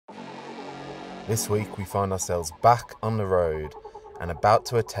This week we find ourselves back on the road and about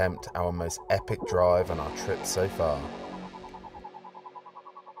to attempt our most epic drive on our trip so far.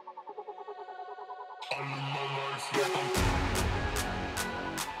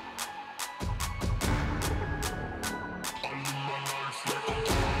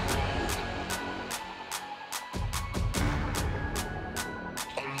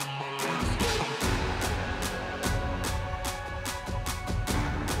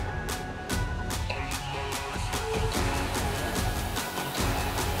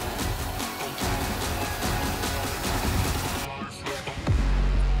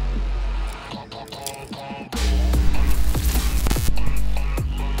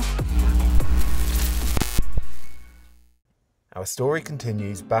 Our story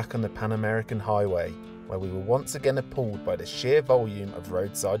continues back on the Pan American Highway, where we were once again appalled by the sheer volume of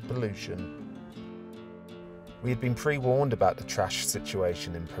roadside pollution. We had been pre-warned about the trash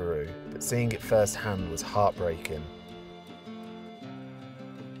situation in Peru, but seeing it firsthand was heartbreaking.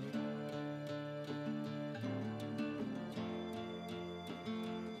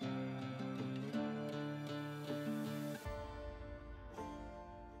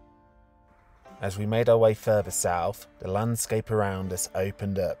 As we made our way further south, the landscape around us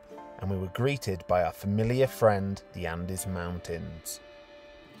opened up, and we were greeted by our familiar friend, the Andes Mountains.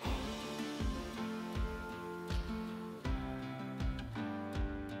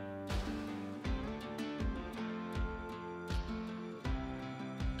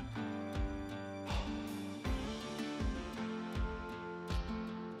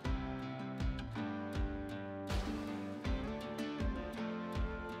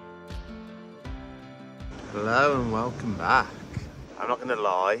 Hello and welcome back. I'm not going to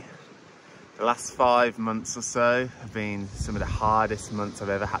lie, the last 5 months or so have been some of the hardest months I've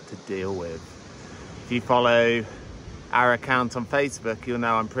ever had to deal with. If you follow our account on Facebook, you'll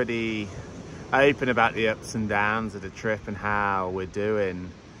know I'm pretty open about the ups and downs of the trip and how we're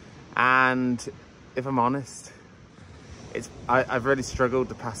doing. And if I'm honest, I've really struggled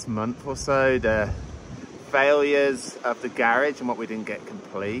the past month or so. The failures of the garage and what we didn't get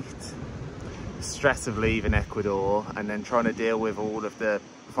complete. Stress of leaving Ecuador and then trying to deal with all of the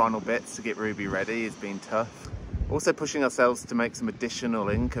final bits to get Ruby ready has been tough. Also pushing ourselves to make some additional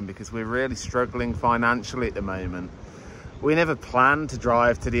income because we're really struggling financially at the moment. We never planned to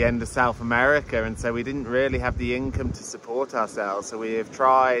drive to the end of South America, and so we didn't really have the income to support ourselves. So we have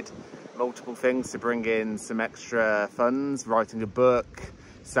tried multiple things to bring in some extra funds, writing a book,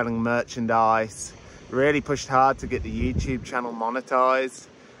 selling merchandise, really pushed hard to get the YouTube channel monetized.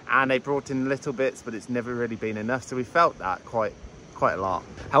 And they brought in little bits, but it's never really been enough. So we felt that quite a lot.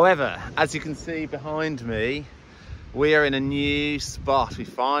 However, as you can see behind me, we are in a new spot. We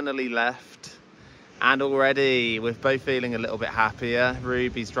finally left, and already we're both feeling a little bit happier.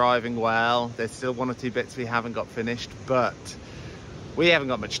 Ruby's driving well. There's still 1 or 2 bits we haven't got finished, but we haven't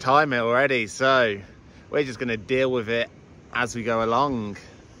got much time already. So we're just gonna deal with it as we go along.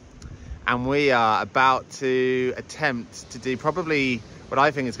 And we are about to attempt to do probably what I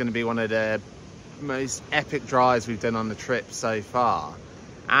think is going to be one of the most epic drives we've done on the trip so far.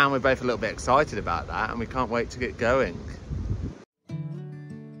 And we're both a little bit excited about that, and we can't wait to get going.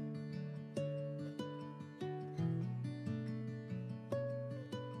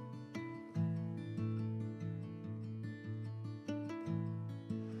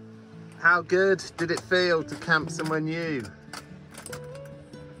 How good did it feel to camp somewhere new?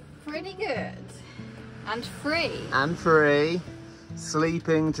 Pretty good. And free. And free.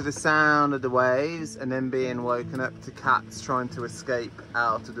 Sleeping to the sound of the waves and then being woken up to cats trying to escape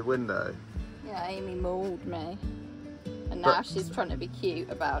out of the window. Yeah, Amy mauled me. And now she's trying to be cute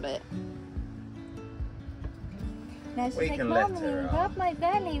about it. Now she's like, Mommy, rub my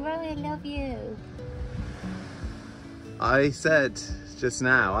belly, Mommy, I love you. I said just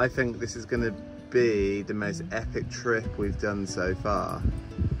now, I think this is going to be the most epic trip we've done so far.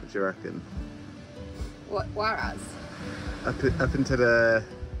 What do you reckon? What, whereas? Up into the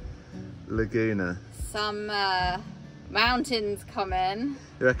Laguna. Some mountains coming.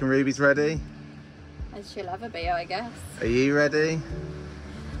 You reckon Ruby's ready? As she'll ever be, I guess. Are you ready?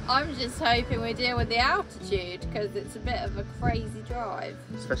 I'm just hoping we deal with the altitude because it's a bit of a crazy drive.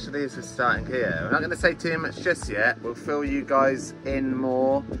 Especially as we're starting here. We're not going to say too much just yet. We'll fill you guys in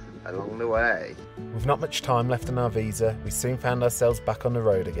more along the way. With not much time left on our visa, we soon found ourselves back on the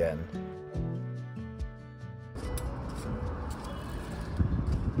road again.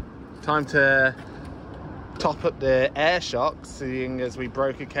 Time to top up the air shocks, seeing as we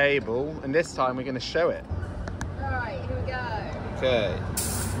broke a cable, and this time we're going to show it. Alright, here we go. Okay.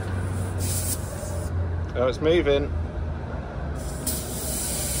 Oh, it's moving.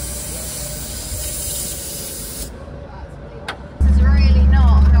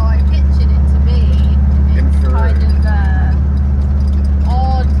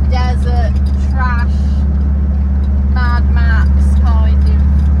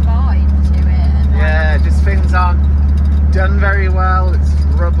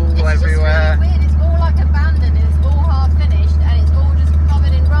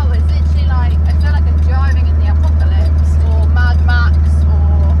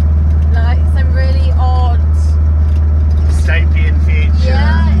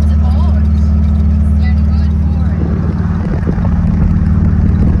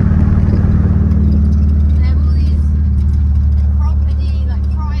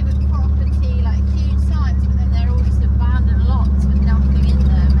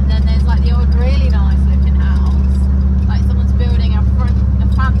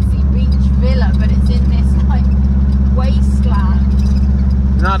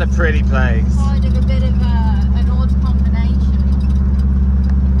 that a pretty place? Kind of a bit of an odd combination.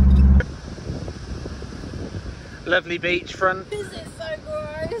 Lovely beachfront. This is so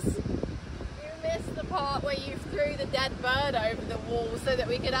gross. You missed the part where you threw the dead bird over the wall so that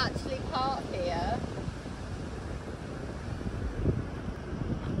we could actually park here.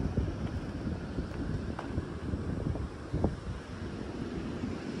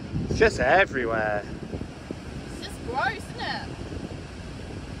 It's just everywhere. It's just gross, isn't it?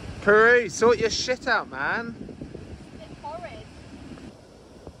 Peru, sort your shit out, man. It's a bit horrid.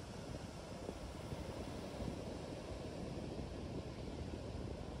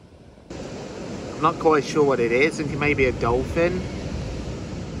 I'm not quite sure what it is. I think it may be a dolphin.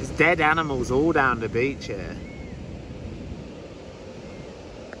 There's dead animals all down the beach here.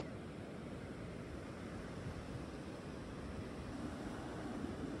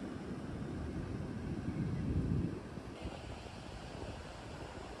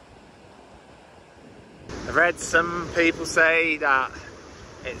 I've read some people say that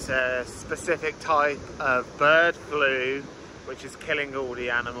it's a specific type of bird flu which is killing all the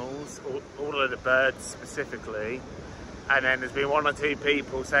animals, all of the birds specifically. And then there's been one or two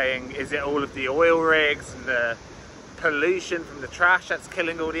people saying, is it all of the oil rigs and the pollution from the trash that's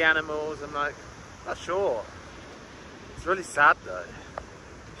killing all the animals? I'm like, not sure. It's really sad though.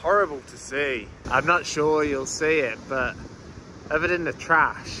 Horrible to see. I'm not sure you'll see it, but other than the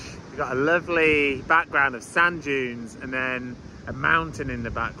trash, you've got a lovely background of sand dunes and then a mountain in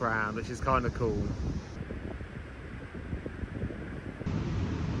the background, which is kind of cool.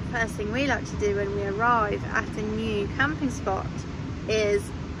 First thing we like to do when we arrive at a new camping spot is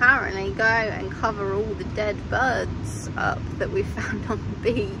apparently go and cover all the dead birds up that we found on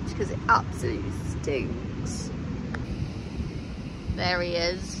the beach, because it absolutely stinks. There he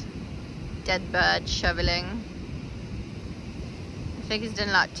is, dead bird shoveling. I think he's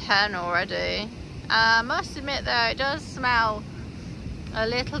done like 10 already. I must admit though, it does smell a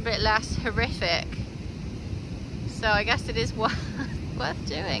little bit less horrific, so I guess it is worth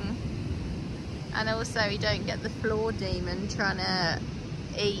doing. And also you don't get the floor demon trying to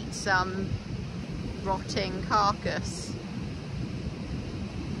eat some rotting carcass.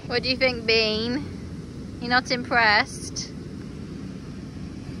 What do you think, Bean? You're not impressed?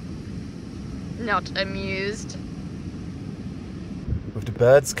 Not amused? With the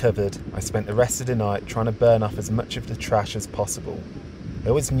birds covered, I spent the rest of the night trying to burn off as much of the trash as possible. I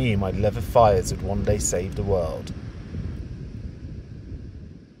always knew my love of fires would one day save the world.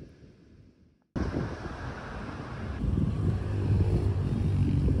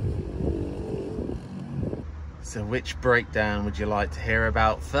 So which breakdown would you like to hear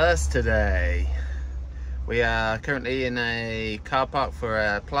about first today? We are currently in a car park for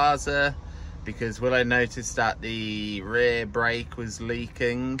a plaza because Willow noticed that the rear brake was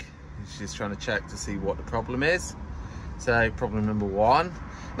leaking. She's trying to check to see what the problem is. So problem number one,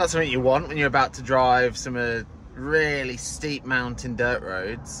 not something you want when you're about to drive some really steep mountain dirt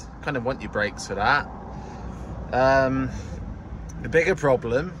roads. Kind of want your brakes for that. The bigger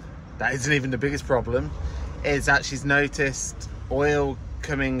problem, that isn't even the biggest problem, is that she's noticed oil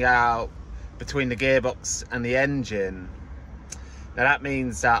coming out between the gearbox and the engine. Now that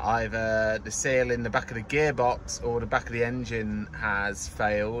means that either the seal in the back of the gearbox or the back of the engine has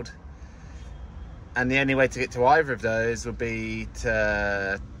failed, and the only way to get to either of those would be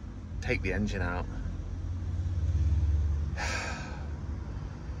to take the engine out.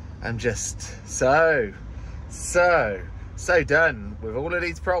 I'm just so done with all of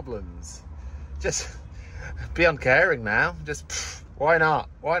these problems. Just beyond caring now. Just why not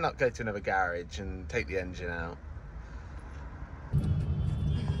go to another garage and take the engine out?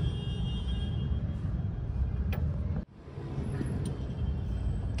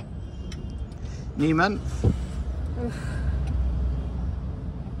 New month.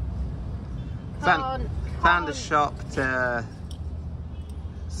 Found a shop to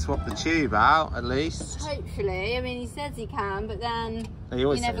swap the tube out, at least. Hopefully. I mean, he says he can, but then they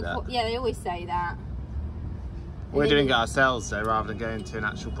always say that. Yeah, they always say that. We're doing it ourselves though, rather than going to an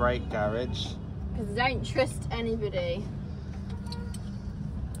actual brake garage. Because I don't trust anybody.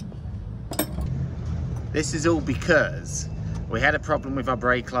 This is all because we had a problem with our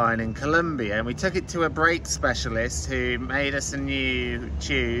brake line in Colombia and we took it to a brake specialist who made us a new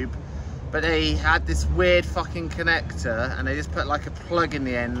tube, but they had this weird fucking connector and they just put like a plug in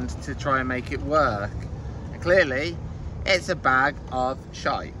the end to try and make it work. And clearly, it's a bag of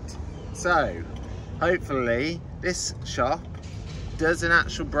shite. So, hopefully, this shop does an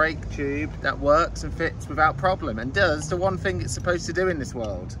actual brake tube that works and fits without problem and does the one thing it's supposed to do in this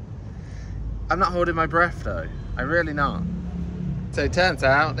world. I'm not holding my breath though. I'm really not. So it turns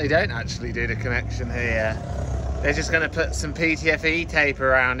out they don't actually do the connection here. They're just going to put some PTFE tape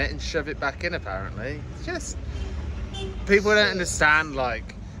around it and shove it back in, apparently. It's just, people don't understand,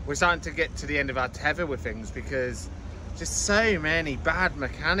 like, we're starting to get to the end of our tether with things because just so many bad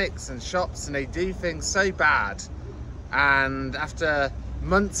mechanics and shops, and they do things so bad. And after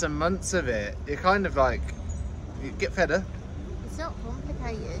months and months of it, you're kind of like, you get fed up. It's not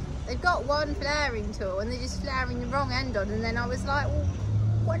complicated. They've got one flaring tool and they're just flaring the wrong end on, and then I was like, well,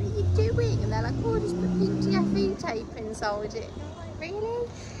 what are you doing? And they're like, oh, just put PTFE tape inside it. And I'm like, really?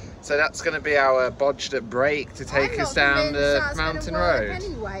 So that's going to be our bodged up brake to take us down the mountain road.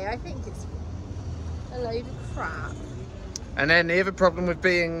 Anyway, I think it's a load of crap. And then the other problem with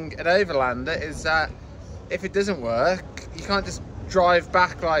being an overlander is that if it doesn't work, you can't just drive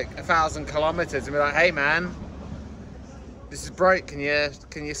back like 1,000 kilometers and be like, hey man, this is broke, can you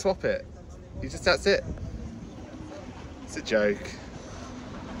swap it? That's it. It's a joke.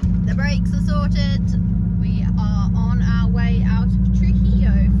 The brakes are sorted. We are on our way out of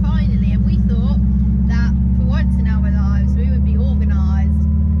Trujillo finally, and we thought that for once in our lives we would be organised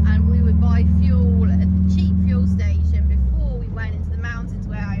and we would buy fuel at a cheap fuel station before we went into the mountains,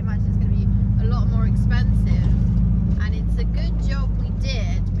 where I imagine it's going to be a lot more expensive. And it's a good job we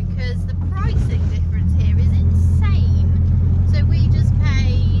did, because the pricing difference here is insane. So we just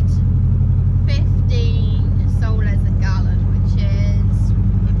paid 15 soles a gallon, which is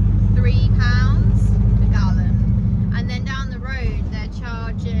 £3 a gallon, and then down the road they're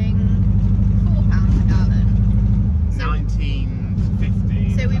charging £4 a gallon. So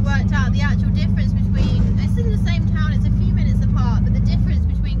 19.50. So we worked out the actual difference between, it's in the same town, it's a few minutes apart, but the difference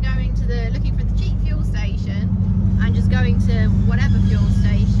between going to looking for the cheap fuel station and just going to whatever fuel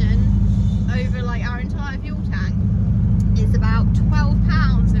station over like our entire fuel tank is about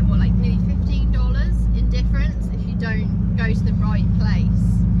 £12, so what, like nearly $15 in difference if you don't go to the right place,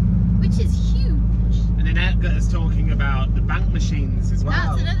 which is huge. And then that got us talking about the bank machines as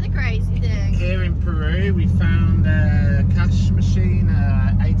well. That's another crazy thing. Here in Peru we found a cash machine,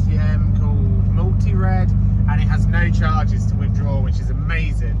 ATM called Multi-Red, and it has no charges to withdraw, which is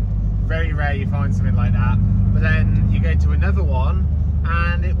amazing. Very rare you find something like that. But then you go to another one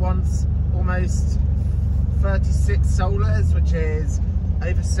and it wants almost 36 soles, which is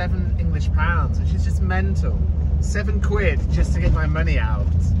over £7 English, which is just mental. £7 just to get my money out.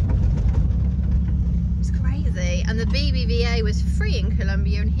 It's crazy. And the BBVA was free in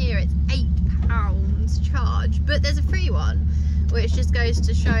Colombia, and here it's £8 charge. But there's a free one, which just goes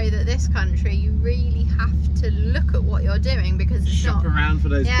to show that this country, you really have to look at what you're doing, because it's Shop around for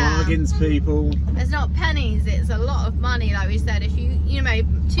those bargains, people. It's not pennies, it's a lot of money. Like we said, if you made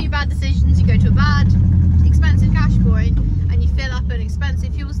 2 bad decisions, you go to a bad, expensive cash point and you fill up an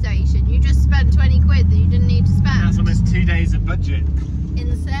expensive fuel station, you just spent 20 quid that you didn't need to spend. That's almost 2 days of budget.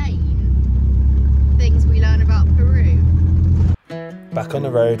 Insane things we learn about Peru. Back on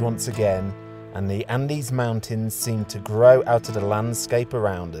the road once again, and the Andes Mountains seem to grow out of the landscape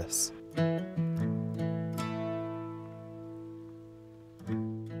around us.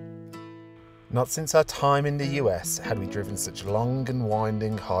 Not since our time in the US had we driven such long and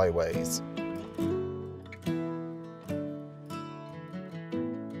winding highways.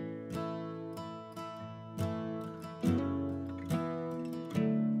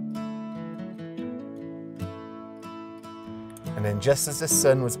 And then just as the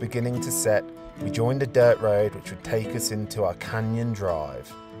sun was beginning to set, we joined a dirt road which would take us into our canyon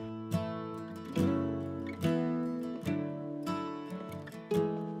drive.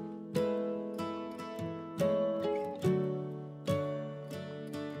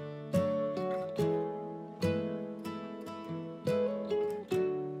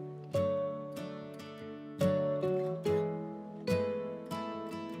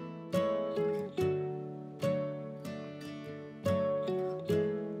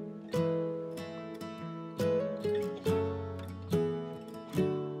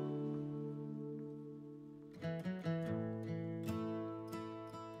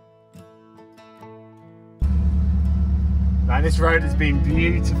 Now this road has been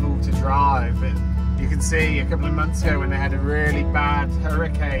beautiful to drive. You can see a couple of months ago when they had a really bad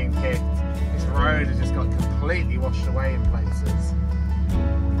hurricane hit, this road has just got completely washed away in places.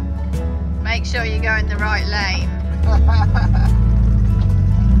 Make sure you go in the right lane.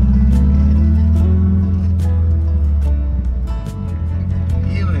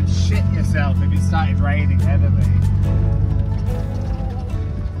 You would shit yourself if it started raining heavily.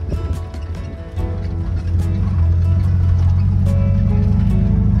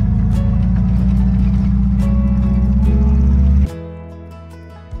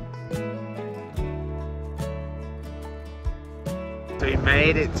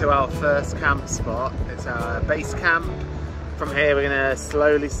 into our first camp spot. It's our base camp. From here we're going to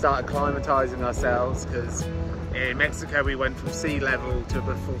slowly start acclimatizing ourselves, because in Mexico we went from sea level to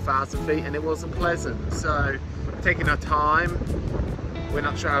above 4,000 feet and it wasn't pleasant. So taking our time. We're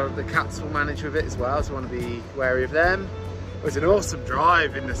not sure how the cats will manage with it as well, so we want to be wary of them. It was an awesome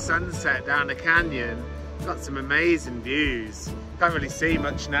drive in the sunset down the canyon. Got some amazing views. Can't really see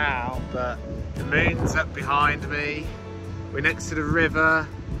much now, but the moon's up behind me. We're next to the river.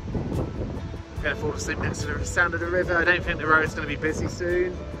 I'm gonna fall asleep next to the sound of the river. I don't think the road's gonna be busy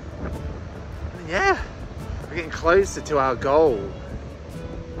soon. And yeah, we're getting closer to our goal.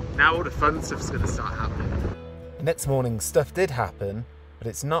 Now all the fun stuff's gonna start happening. The next morning stuff did happen, but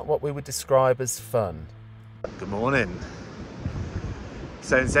it's not what we would describe as fun. Good morning.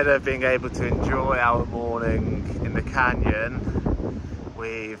 So instead of being able to enjoy our morning in the canyon,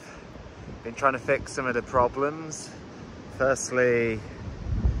 we've been trying to fix some of the problems. Firstly,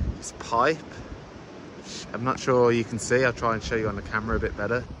 this pipe, which I'm not sure you can see. I'll try and show you on the camera a bit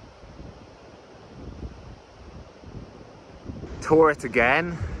better. Tore it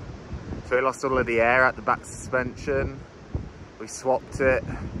again, so we lost all of the air out the back suspension. We swapped it,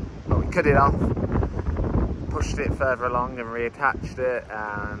 well, we cut it off, pushed it further along and reattached it,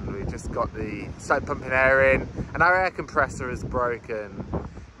 and we just started pumping air in, and our air compressor is broken.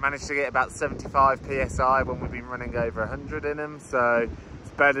 Managed to get about 75 psi when we've been running over 100 in them, so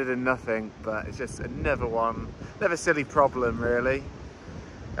it's better than nothing, but it's just another silly problem really.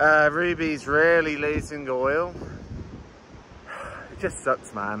 Ruby's really losing oil. It just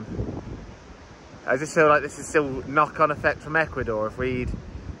sucks, man. I just feel like this is still knock-on effect from Ecuador. If we'd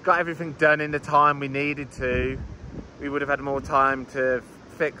got everything done in the time we needed to, we would have had more time to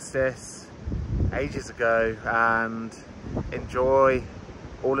fix this ages ago and enjoy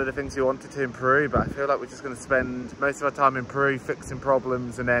all of the things we wanted to in Peru. But I feel like we're just going to spend most of our time in Peru fixing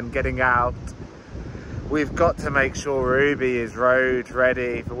problems and then getting out. We've got to make sure Ruby is road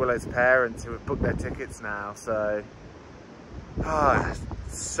ready for Willow's parents, who have booked their tickets now. So it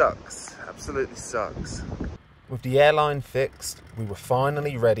sucks, absolutely sucks. With the airline fixed, we were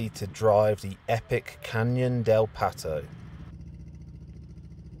finally ready to drive the epic Cañon Del Pato.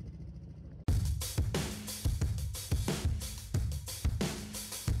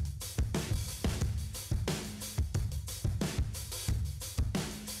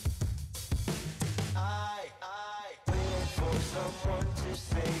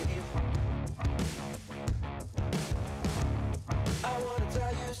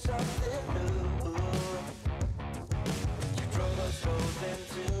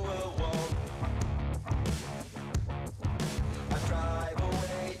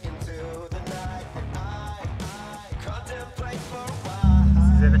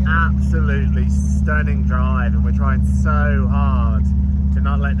 Absolutely stunning drive, and we're trying so hard to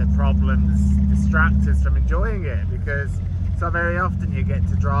not let the problems distract us from enjoying it, because it's not very often you get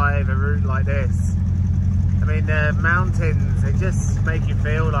to drive a route like this. I mean, the mountains, they just make you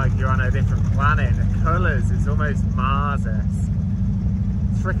feel like you're on a different planet. The colours, it's almost Mars-esque.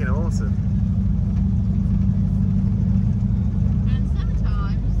 It's freaking awesome. And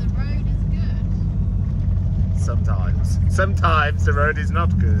sometimes the road is good. Sometimes the road is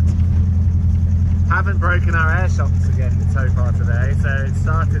not good. Haven't broken our air shocks again so far today, so it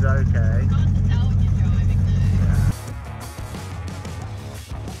started okay. It's hard to tell when you're driving though.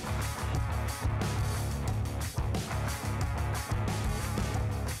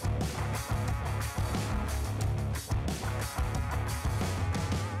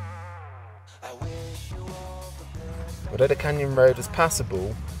 Although the canyon road was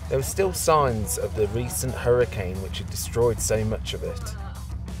passable, there were still signs of the recent hurricane which had destroyed so much of it.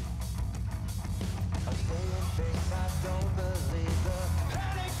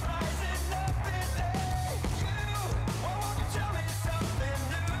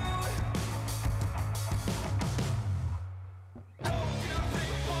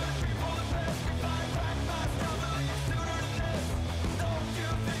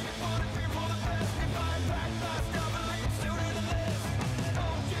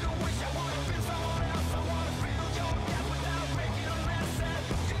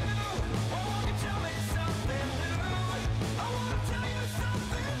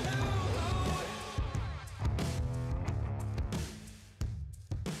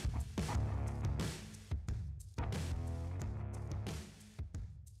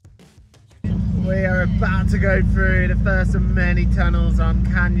 We are about to go through the first of many tunnels on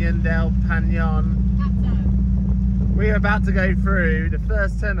Cañon del Pato. We are about to go through the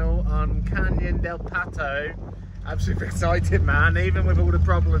first tunnel on Cañon Del Pato. I'm super excited, man, even with all the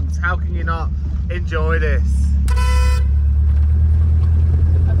problems. How can you not enjoy this?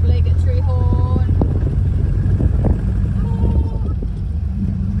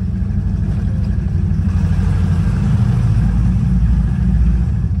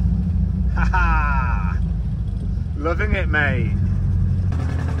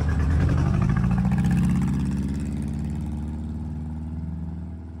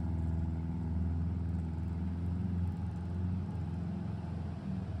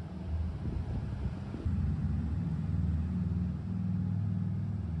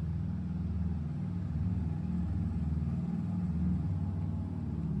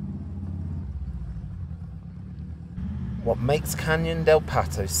 What makes Cañon Del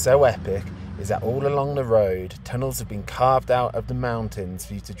Pato so epic is that all along the road, tunnels have been carved out of the mountains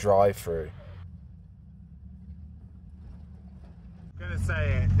for you to drive through. I'm going to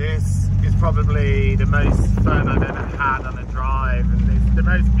say it, this is probably the most fun I've ever had on a drive, and it's the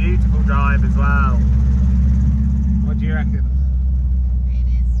most beautiful drive as well. What do you reckon? It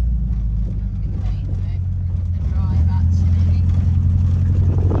is amazing to drive actually.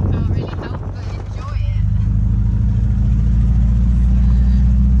 You can't really help but enjoy it.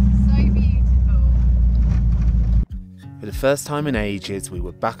 So beautiful. For the first time in ages, we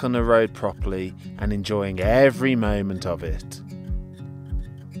were back on the road properly and enjoying every moment of it.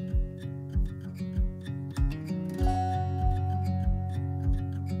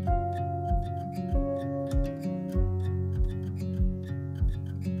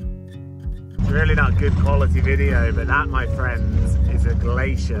 Really not good quality video, but that, my friends, is a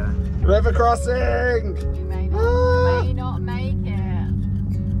glacier. River crossing! You may not make it.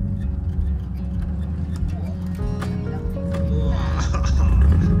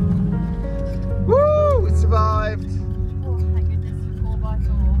 Woo! We survived! Oh, thank goodness for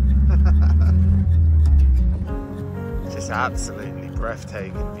 4x4. Just absolutely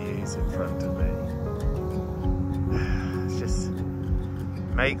breathtaking views in front of me. It's just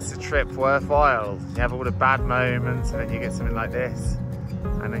makes the trip worthwhile. You have all the bad moments and then you get something like this,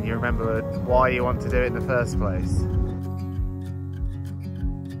 and then you remember why you want to do it in the first place.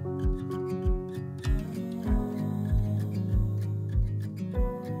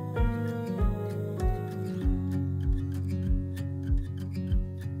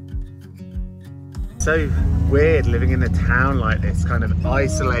 So weird living in a town like this, kind of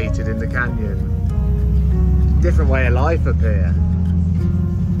isolated in the canyon. Different way of life up here.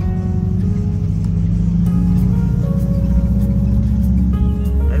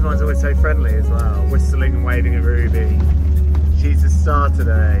 Everyone's always so friendly as well, whistling and waving at Ruby. She's a star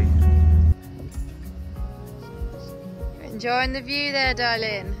today. You're enjoying the view there,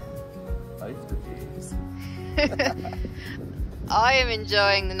 darling? Both the views. I am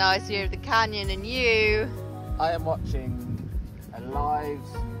enjoying the nice view of the canyon, and you? I am watching a live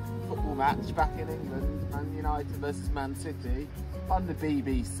football match back in England, Man United versus Man City, on the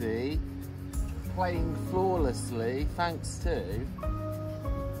BBC, playing flawlessly thanks to...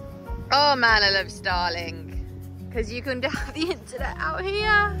 Oh man, I love Starlink, because you can have the internet out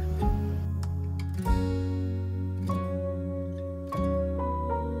here.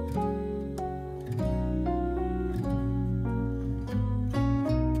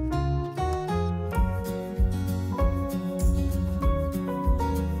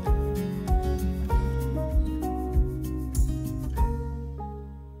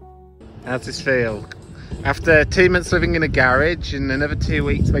 How's this feel? After 2 months living in a garage and another 2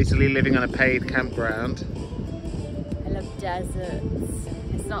 weeks basically living on a paid campground. I love deserts.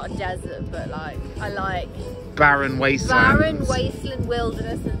 It's not a desert, but like, I like Barren wastelands. barren wasteland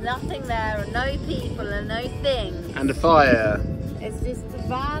wilderness. There's nothing there, and no people, and no things. And a fire. It's just the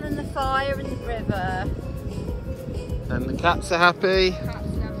van and the fire and the river. And the cats are happy. Cats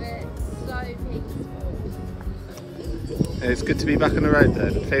love it. So peaceful. It's good to be back on the road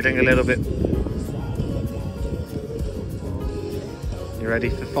then. Feeling a little bit... You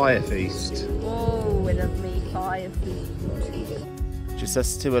ready for fire feast? Oh, we love me fire feast. Just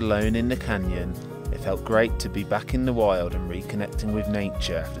us two alone in the canyon, it felt great to be back in the wild and reconnecting with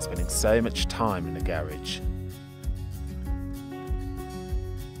nature after spending so much time in the garage.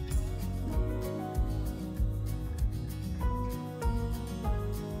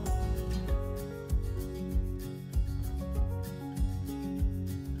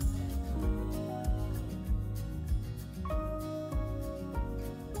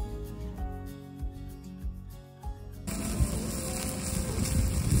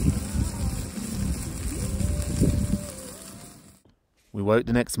 We woke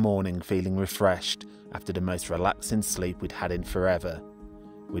the next morning feeling refreshed after the most relaxing sleep we'd had in forever.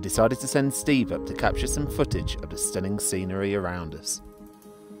 We decided to send Steve up to capture some footage of the stunning scenery around us.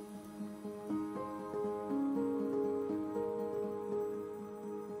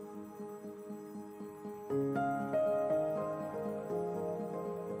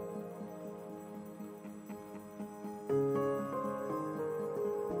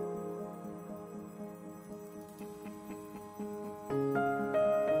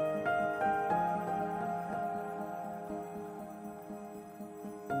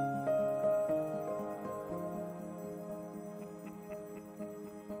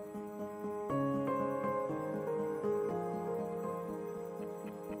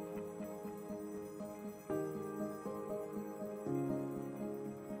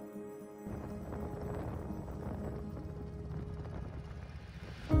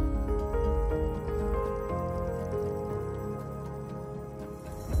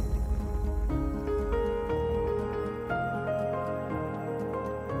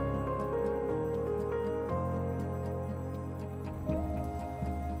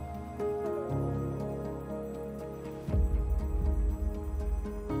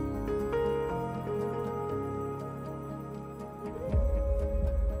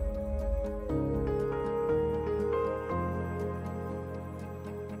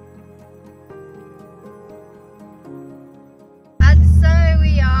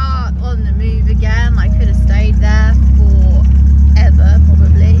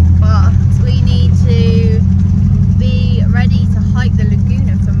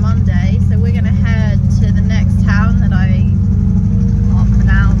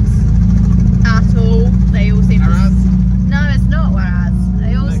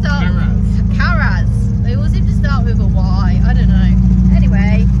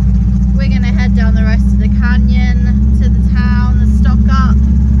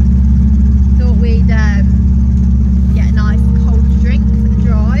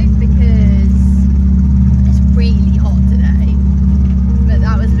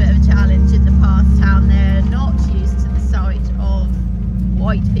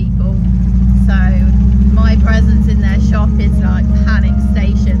 people. So my presence in their shop is like panic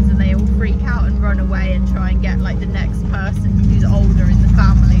stations, and they all freak out and run away and try and get like the next person who's older in the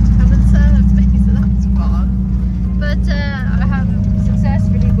family to come and serve me. So that's fun. But I have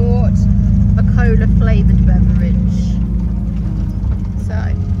successfully bought a cola flavoured beverage. So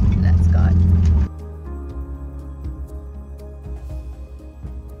let's go.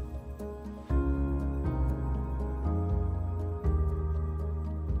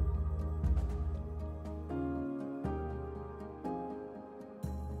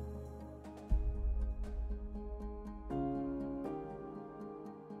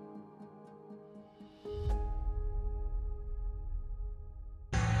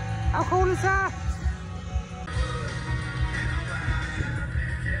 How cool is that?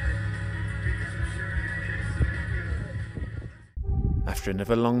 After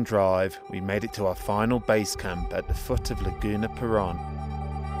another long drive, we made it to our final base camp at the foot of Laguna Peron.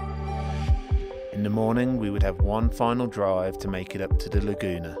 In the morning, we would have one final drive to make it up to the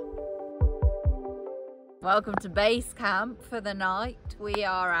Laguna. Welcome to base camp for the night. We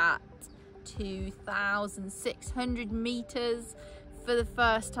are at 2,600 meters for the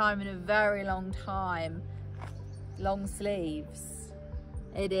first time in a very long time. Long sleeves.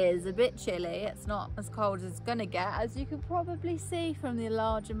 It is a bit chilly. It's not as cold as it's gonna get, as you can probably see from the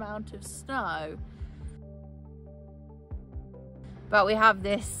large amount of snow. But we have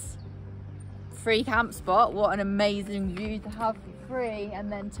this free camp spot. What an amazing view to have for free.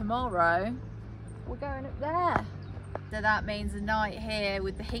 And then tomorrow we're going up there. So that means a night here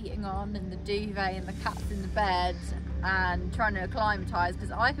with the heating on and the duvet and the cats in the bed, and trying to acclimatise,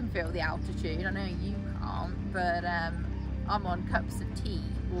 because I can feel the altitude. I know you can't, but I'm on cups of tea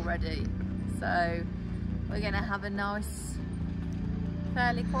already. So we're gonna have a nice,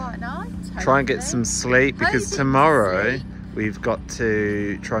 fairly quiet night. Hopefully. Try and get some sleep, because tomorrow we've got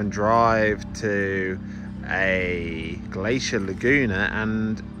to try and drive to a glacier laguna,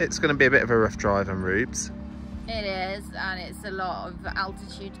 and it's going to be a bit of a rough drive on Rubes. It is, and it's a lot of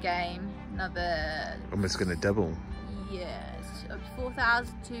altitude gain. Another... almost going to double. Yes,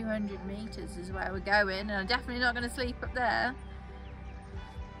 4,200 meters is where we're going, and I'm definitely not going to sleep up there.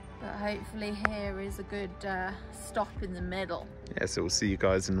 But hopefully here is a good stop in the middle. Yeah, so we'll see you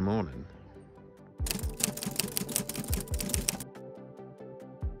guys in the morning.